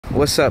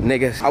What's up,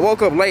 niggas? I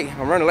woke up late.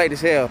 I'm running late as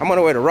hell. I'm on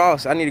the way to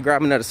Ross. I need to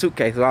grab another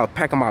suitcase. So I was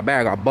packing my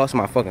bag. I bust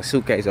my fucking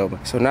suitcase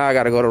open. So now I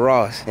gotta go to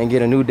Ross and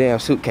get a new damn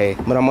suitcase.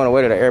 But I'm on the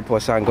way to the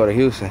airport so I can go to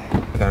Houston.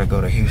 I gotta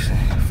go to Houston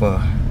for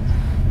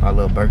my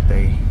little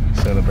birthday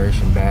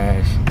celebration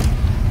bash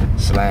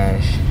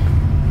slash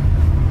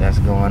that's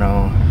going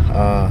on.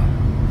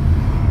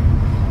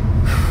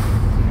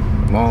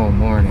 Long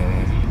morning,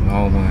 man.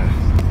 Long morning.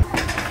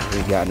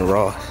 We got in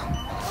Ross.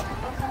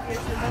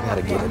 I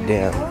gotta get a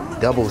damn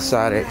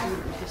double-sided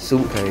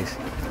suitcase.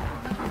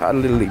 I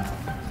literally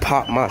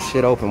popped my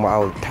shit open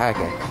while I was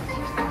packing.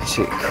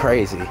 Shit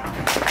crazy.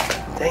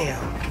 Damn.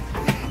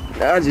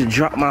 Now I just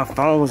dropped my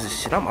phones and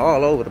shit. I'm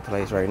all over the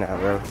place right now,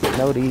 bro. You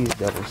know these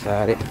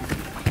double-sided.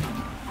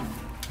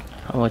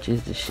 How much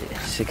is this shit?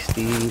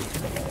 60.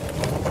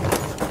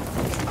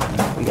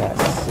 We got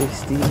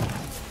 60.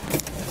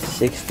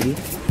 60.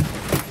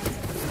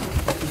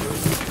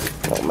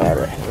 Don't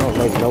matter. It don't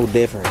make no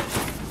difference.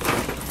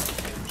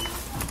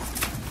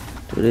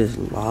 It is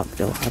locked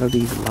though. How do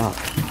these lock?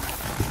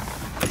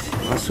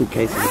 My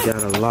suitcases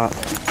got a lock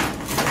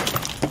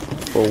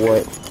for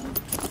what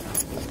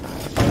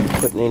I'm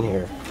putting in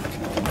here.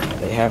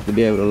 They have to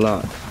be able to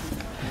lock.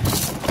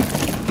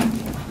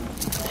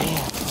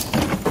 Damn.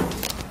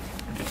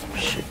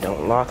 Shit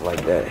don't lock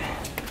like that.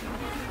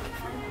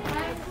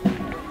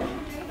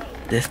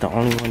 This the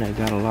only one that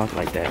got a lock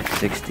like that.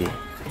 60.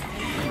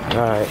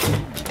 Alright.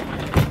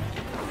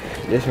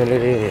 This one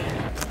it is.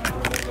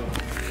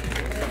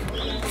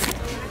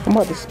 I'm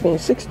about to spend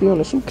 60 on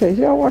the suitcase.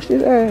 Y'all watch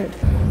this ad.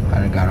 I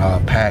done got all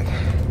packed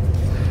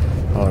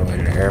all the way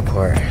to the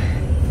airport.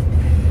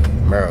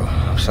 Bro,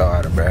 I'm so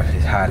out of breath.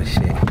 It's hot as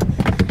shit.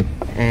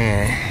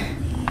 And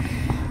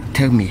it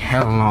took me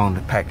hell long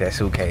to pack that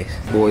suitcase.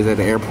 Boys at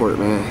the airport,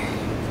 man.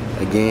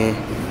 Again.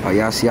 Oh,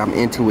 y'all see I'm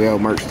into L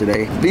merch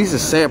today. These are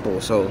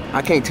samples, so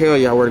I can't tell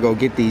y'all where to go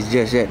get these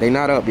just yet. They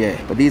not up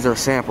yet, but these are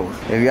samples.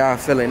 If y'all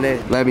feeling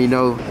it, let me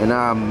know, and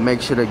I'll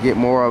make sure to get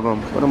more of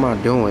them. What am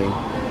I doing?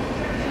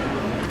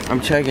 I'm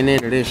checking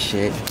into this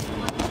shit.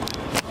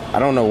 I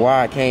don't know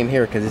why I came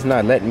here, because it's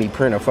not letting me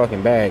print a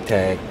fucking bag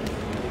tag.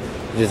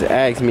 It just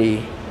asked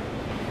me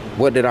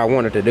what did I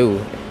want it to do,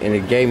 and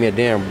it gave me a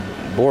damn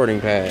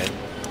boarding pad.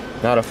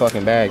 Not a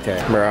fucking bag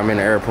tag. Bro, I'm in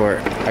the airport.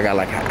 I got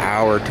like an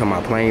hour to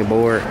my plane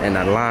board and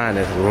the line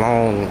is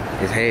long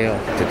as hell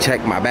to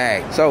check my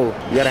bag. So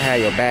you gotta have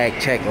your bag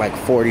checked like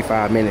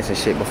 45 minutes and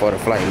shit before the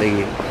flight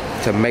leaves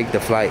to make the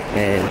flight.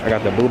 And I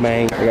got the boo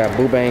bang. I got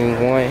boo bang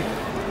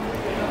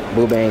 1,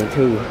 boo bang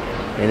 2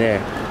 in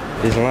there.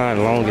 This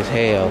line long as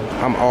hell.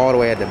 I'm all the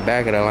way at the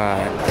back of the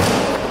line.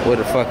 What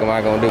the fuck am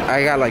I gonna do?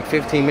 I got like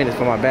 15 minutes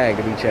for my bag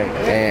to be checked.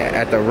 And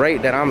at the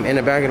rate that I'm in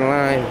the back of the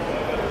line,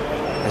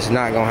 it's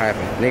not gonna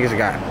happen. Niggas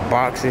got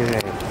boxes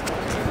and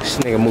this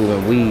nigga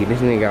moving weed.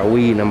 This nigga got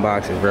weed in them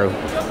boxes, bro.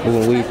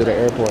 Moving weed through the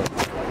airport.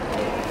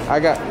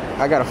 I got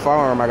a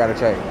firearm I gotta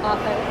check.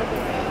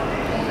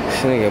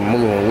 This nigga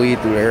moving weed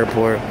through the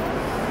airport.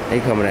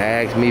 They coming to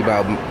ask me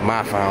about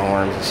my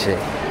firearms and shit.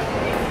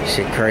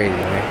 Shit crazy,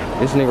 man.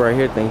 This nigga right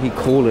here think he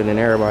cooler than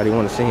everybody.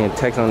 Wanna sit here and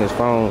text on his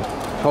phone.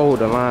 Hold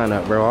the line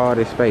up, bro. All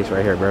this space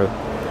right here, bro.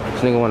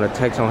 This nigga wanna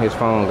text on his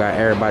phone. Got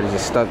everybody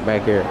just stuck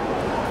back here.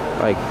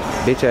 Like,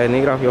 bitch ass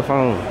nigga, get off your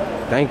phone.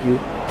 Thank you.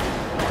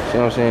 See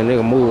what I'm saying?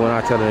 Nigga move when I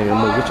tell the nigga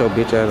move. Get your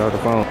bitch ass off the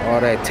phone. All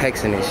that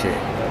texting and shit.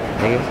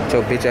 Nigga, get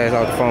your bitch ass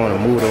off the phone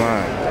and move the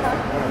line.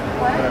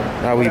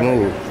 Now we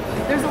move.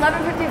 There's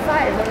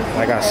 11:55.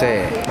 Like I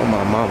said, oh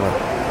my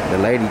mama. The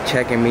lady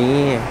checking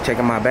me in,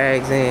 checking my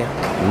bags in.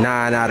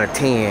 9 out of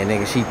 10,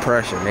 nigga. She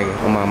pressure, nigga.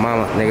 On my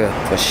mama, nigga.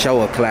 For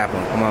sure a clap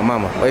on my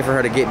mama. Wait for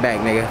her to get back,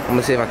 nigga. I'm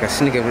gonna see if I can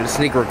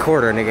sneak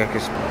recorder, nigga.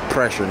 Cause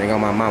pressure, nigga, on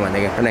my mama,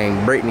 nigga. Her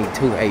name Brittany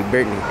too. Hey,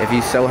 Brittany. If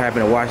you so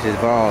happen to watch this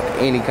vlog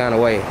any kind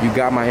of way, you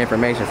got my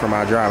information from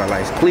my driver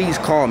license. Please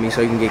call me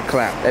so you can get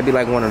clapped. That'd be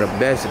like one of the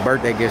best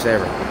birthday gifts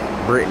ever.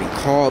 Brittany,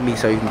 call me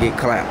so you can get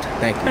clapped.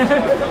 Thank you.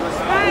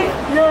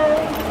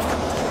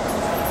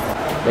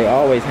 They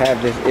always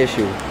have this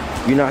issue.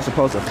 You're not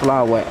supposed to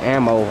fly with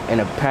ammo in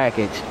a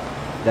package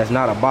that's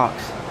not a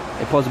box.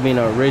 It's supposed to be in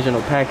the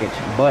original package,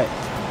 but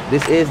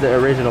this is the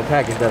original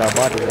package that I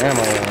bought this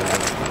ammo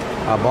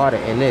in. I bought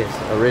it in this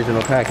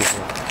original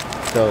packaging.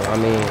 So, I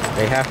mean,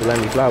 they have to let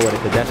me fly with it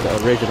because that's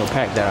the original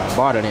pack that I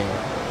bought it in.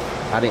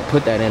 I didn't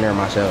put that in there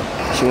myself.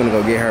 She wanted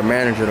to go get her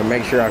manager to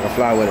make sure I could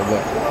fly with it,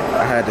 but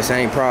I had the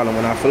same problem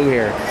when I flew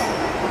here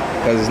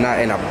because it's not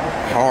in a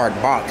hard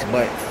box,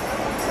 but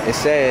it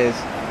says,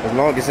 as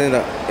long as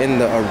it's in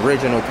the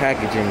original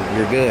packaging,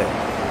 you're good.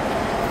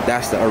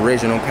 That's the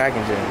original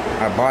packaging.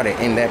 I bought it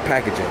in that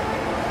packaging.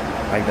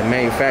 Like the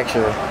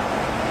manufacturer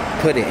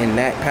put it in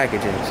that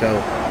packaging.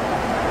 So,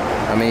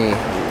 I mean,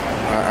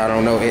 I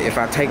don't know. If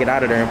I take it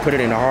out of there and put it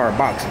in a hard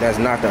box, that's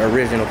not the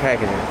original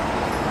packaging.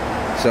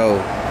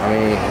 So, I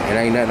mean, it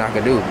ain't nothing I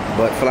can do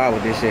but fly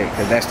with this shit,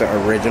 cause that's the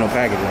original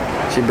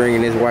packaging. She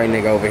bringing this white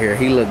nigga over here.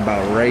 He look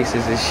about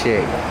racist as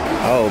shit.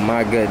 Oh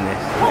my goodness.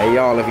 Hey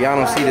y'all, if y'all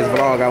don't see this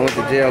vlog, I went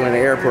to jail in the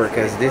airport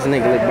cause this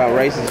nigga look about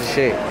racist as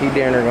shit. He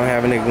damn near gonna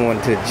have a nigga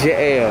going to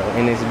jail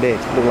in this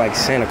bitch. Look like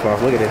Santa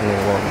Claus. Look at this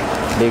nigga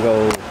walking. Big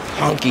old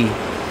hunky,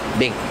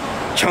 big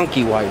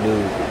chunky white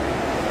dude.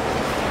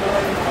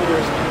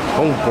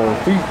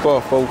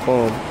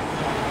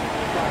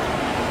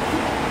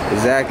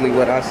 Exactly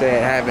what I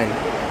said happened.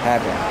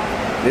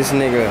 This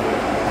nigga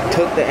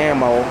took the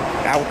ammo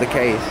out the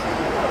case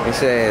and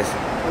says,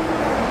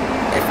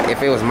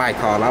 if it was my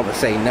call, I would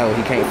say no,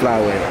 he can't fly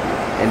with it.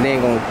 And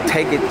then gonna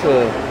take it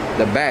to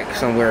the back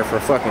somewhere for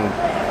fucking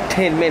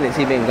 10 minutes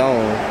he been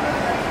gone.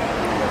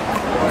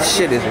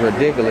 Shit is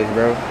ridiculous,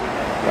 bro.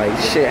 Like,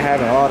 shit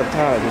happen all the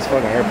time at this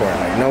fucking airport.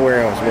 Like,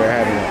 nowhere else we're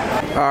having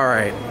it.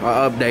 Alright,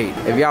 an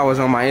update. If y'all was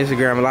on my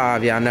Instagram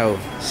live, y'all know.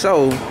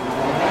 So,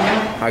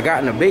 I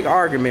got in a big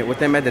argument with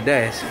them at the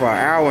desk for an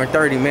hour and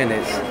 30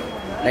 minutes.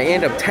 They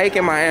end up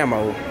taking my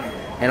ammo,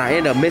 and I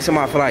end up missing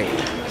my flight.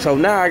 So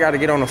now I gotta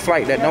get on a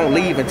flight that don't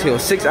leave until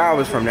 6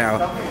 hours from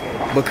now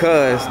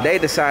because they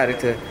decided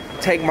to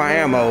take my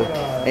ammo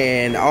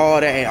and all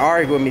that and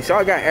argue with me. So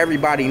I got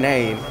everybody's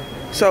name.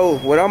 So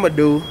what I'm gonna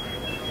do,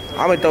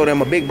 I'm gonna throw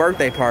them a big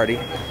birthday party.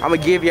 I'm gonna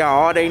give y'all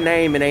all their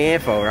name and their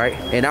info, right?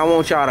 And I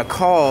want y'all to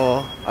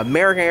call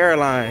American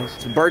Airlines.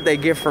 It's a birthday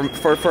gift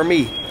for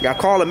me. Y'all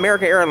call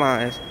American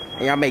Airlines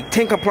and y'all make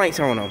 10 complaints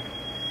on them.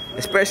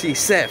 Especially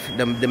Seth,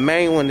 the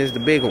main one is the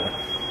big one.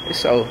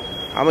 So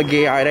I'm gonna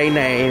give y'all their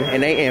name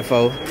and their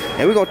info,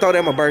 and we're gonna throw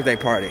them a birthday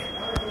party.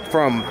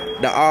 From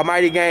the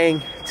Almighty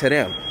Gang to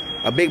them.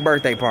 A big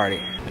birthday party.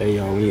 Hey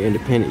y'all, when you're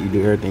independent, you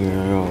do everything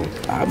on your own.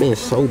 I've been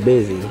so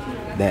busy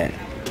that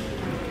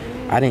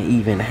I didn't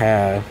even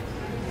have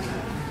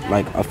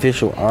like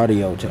official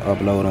audio to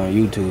upload on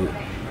YouTube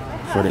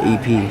for the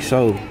EP.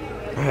 So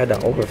I had to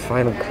over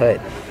Final Cut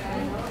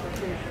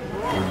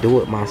and do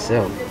it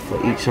myself for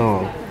each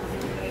song.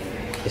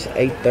 It's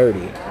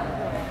 8:30.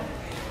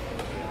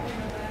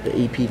 The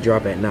EP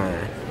drop at 9.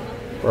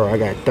 Bro, I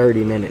got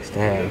 30 minutes to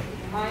have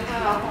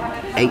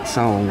 8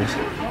 songs,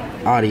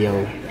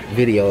 audio,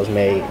 videos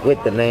made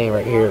with the name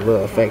right here,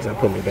 little effects I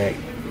put in the back.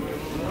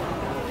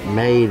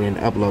 Made and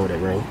uploaded,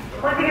 bro.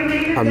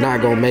 I'm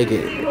not gonna make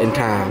it in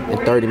time, in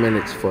 30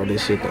 minutes for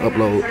this shit to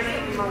upload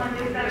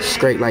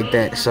straight like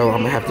that. So I'm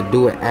gonna have to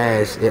do it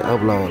as it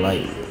upload.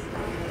 Like,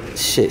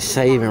 shit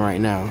saving right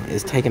now.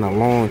 It's taking a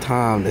long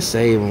time to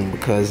save them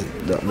because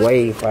the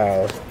WAV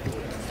files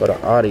for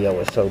the audio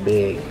is so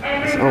big.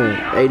 It's on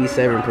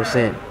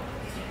 87%,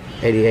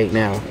 88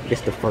 now.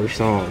 It's the first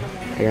song.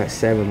 I got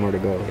 7 more to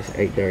go. It's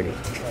 8:30.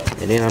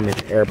 And then I'm at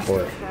the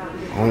airport,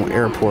 on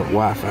airport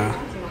Wi-Fi,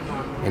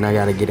 and I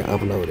gotta get it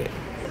uploaded.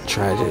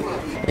 Tragic.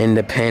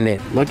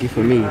 Independent. Lucky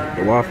for me,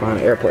 the Wi-Fi in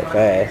the airport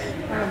fast.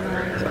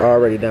 It's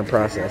already done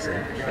processing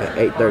at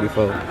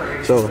 8:34.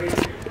 So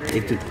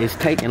it's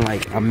taking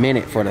like a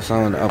minute for the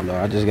song to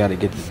upload. I just gotta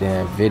get the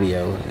damn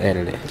video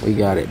edited. We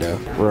got it though.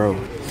 Bro,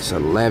 it's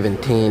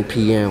 11:10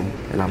 p.m.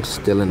 and I'm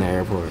still in the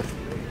airport.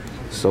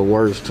 It's the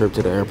worst trip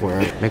to the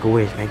airport. Make a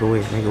wish, make a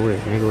wish, make a wish,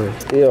 make a wish.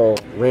 Still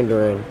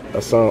rendering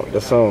the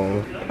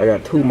song. I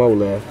got 2 more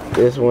left.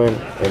 This one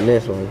and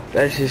this one.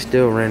 That shit's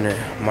still rendering.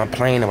 My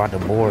plane about to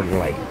board in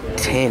like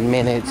 10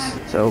 minutes.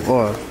 So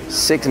far,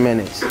 6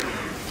 minutes.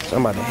 So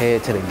I'm about to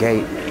head to the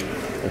gate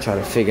and try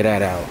to figure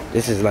that out.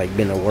 This has like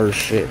been the worst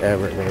shit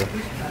ever, bro.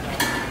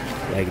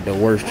 Like the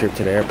worst trip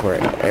to the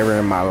airport ever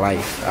in my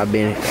life. I've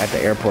been at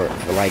the airport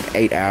for like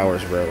 8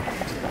 hours, bro.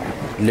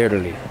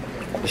 Literally.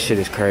 This shit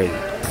is crazy.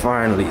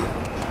 Finally,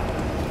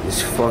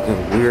 this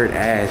fucking weird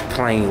ass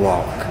plane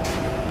walk.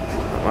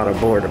 I'm about to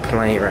board the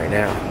plane right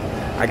now.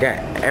 I got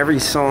every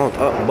song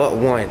up but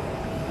one.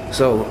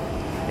 So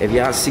if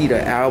y'all see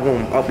the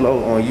album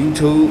upload on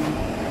YouTube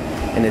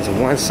and there's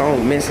one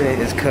song missing,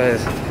 it's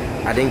cause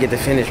I didn't get to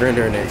finish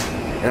rendering it.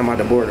 And I'm about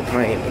to board the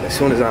plane. But as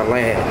soon as I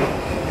land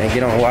and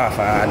get on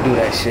Wi-Fi, I do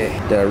that shit.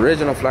 The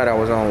original flight I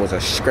was on was a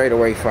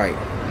straightaway flight.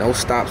 No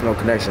stops, no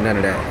connection, none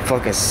of that.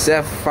 Fucking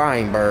Seth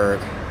Feinberg,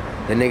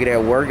 the nigga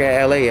that work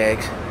at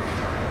LAX,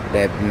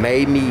 that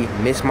made me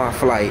miss my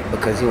flight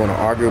because he wanna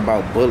argue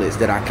about bullets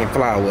that I can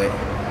fly with,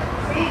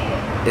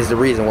 is the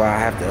reason why I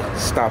have to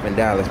stop in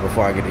Dallas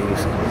before I get to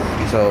Houston.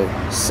 So,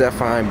 Seth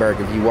Feinberg,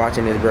 if you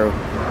watching this, bro,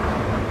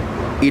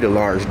 eat a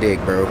large dick,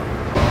 bro.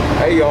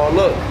 Hey y'all,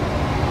 look.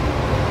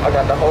 I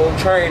got the whole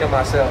train to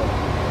myself.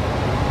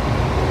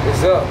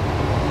 It's up.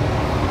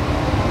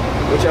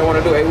 What y'all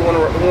wanna do? Hey, who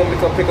want me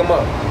to come pick them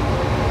up?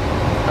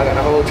 I got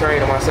the whole train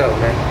to myself,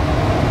 man.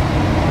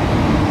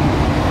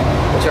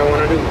 What y'all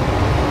wanna do?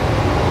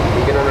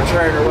 You get on the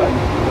train or what?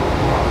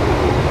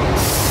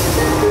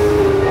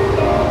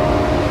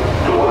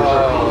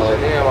 Oh,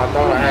 damn, I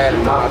thought I had it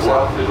to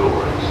myself.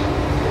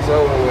 It's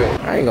over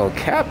with. I ain't gonna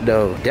cap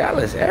though.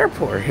 Dallas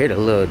Airport hit a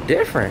little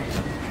different.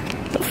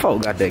 The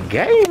folk got the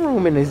game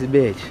room in this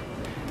bitch.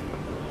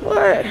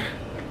 What?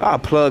 I'll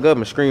plug up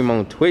and scream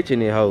on Twitch in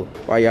this hoe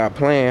while y'all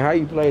playing. How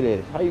you play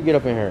this? How you get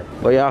up in here?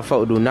 But y'all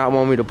folk do not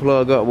want me to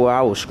plug up. Well,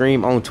 I will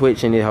scream on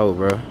Twitch in this hoe,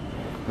 bro.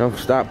 Don't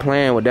stop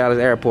playing with Dallas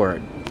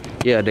Airport.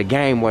 Yeah, the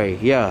game way.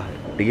 Yeah,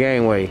 the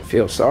game way.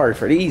 Feel sorry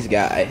for these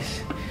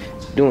guys.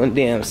 Doing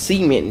damn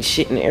cement and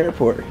shit in the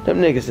airport.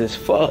 Them niggas is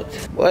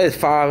fucked. Boy, it's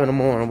 5 in the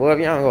morning. Boy, if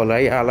y'all gonna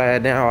lay y'all lie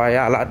down while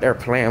y'all out there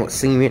playing with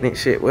cement and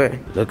shit, boy.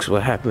 Looks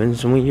what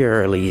happens when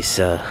you're early,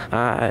 so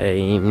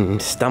I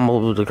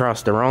stumbled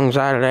across the wrong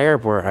side of the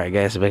airport, I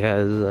guess,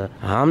 because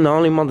I'm the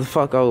only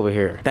motherfucker over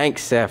here.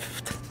 Thanks,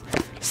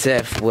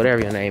 Seth,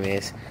 whatever your name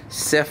is.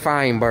 Seth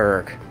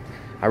Feinberg.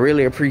 I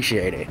really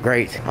appreciate it.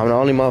 Great. I'm the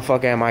only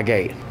motherfucker at my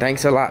gate.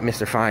 Thanks a lot,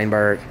 Mr.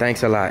 Feinberg.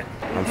 Thanks a lot.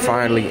 I'm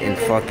finally in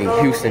fucking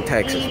Houston,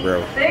 Texas,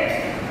 bro.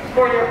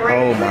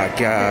 Oh my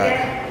God.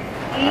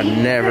 I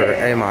never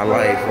in my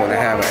life want to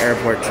have an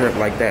airport trip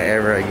like that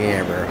ever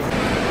again, bro.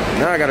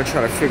 Now I gotta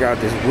try to figure out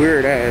this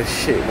weird ass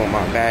shit with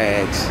my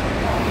bags.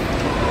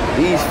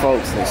 These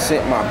folks that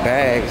sent my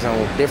bags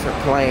on different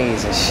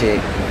planes and shit.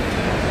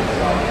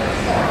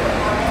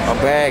 A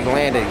bag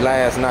landed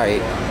last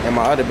night, and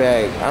my other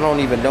bag, I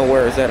don't even know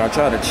where it's at. I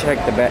tried to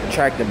track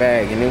the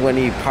bag, and it wasn't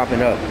even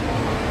popping up.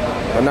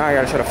 But now I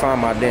gotta try to find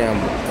my damn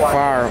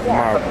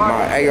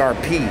my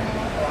ARP.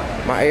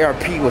 My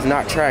ARP was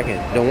not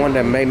tracking, the one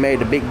that made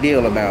the big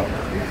deal about.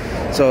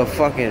 So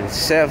fucking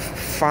Seth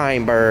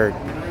Feinberg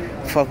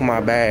fucked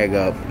my bag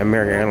up.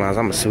 American Airlines,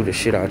 I'ma sue the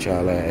shit out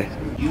y'all ass.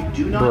 You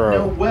do not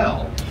know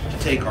well to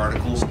take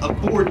articles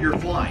aboard your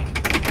flight.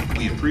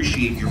 We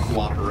appreciate your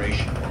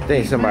cooperation. I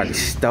think somebody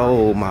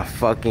stole my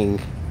fucking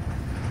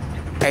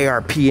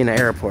ARP in the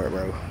airport,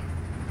 bro.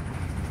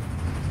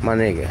 My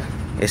nigga.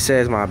 It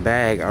says my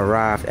bag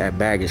arrived at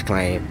baggage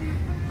claim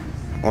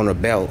on the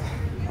belt.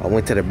 I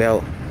went to the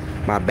belt.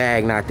 My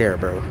bag not there,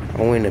 bro.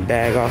 I went in the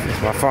bag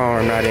office. My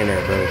phone not in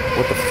there, bro.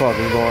 What the fuck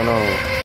is going on?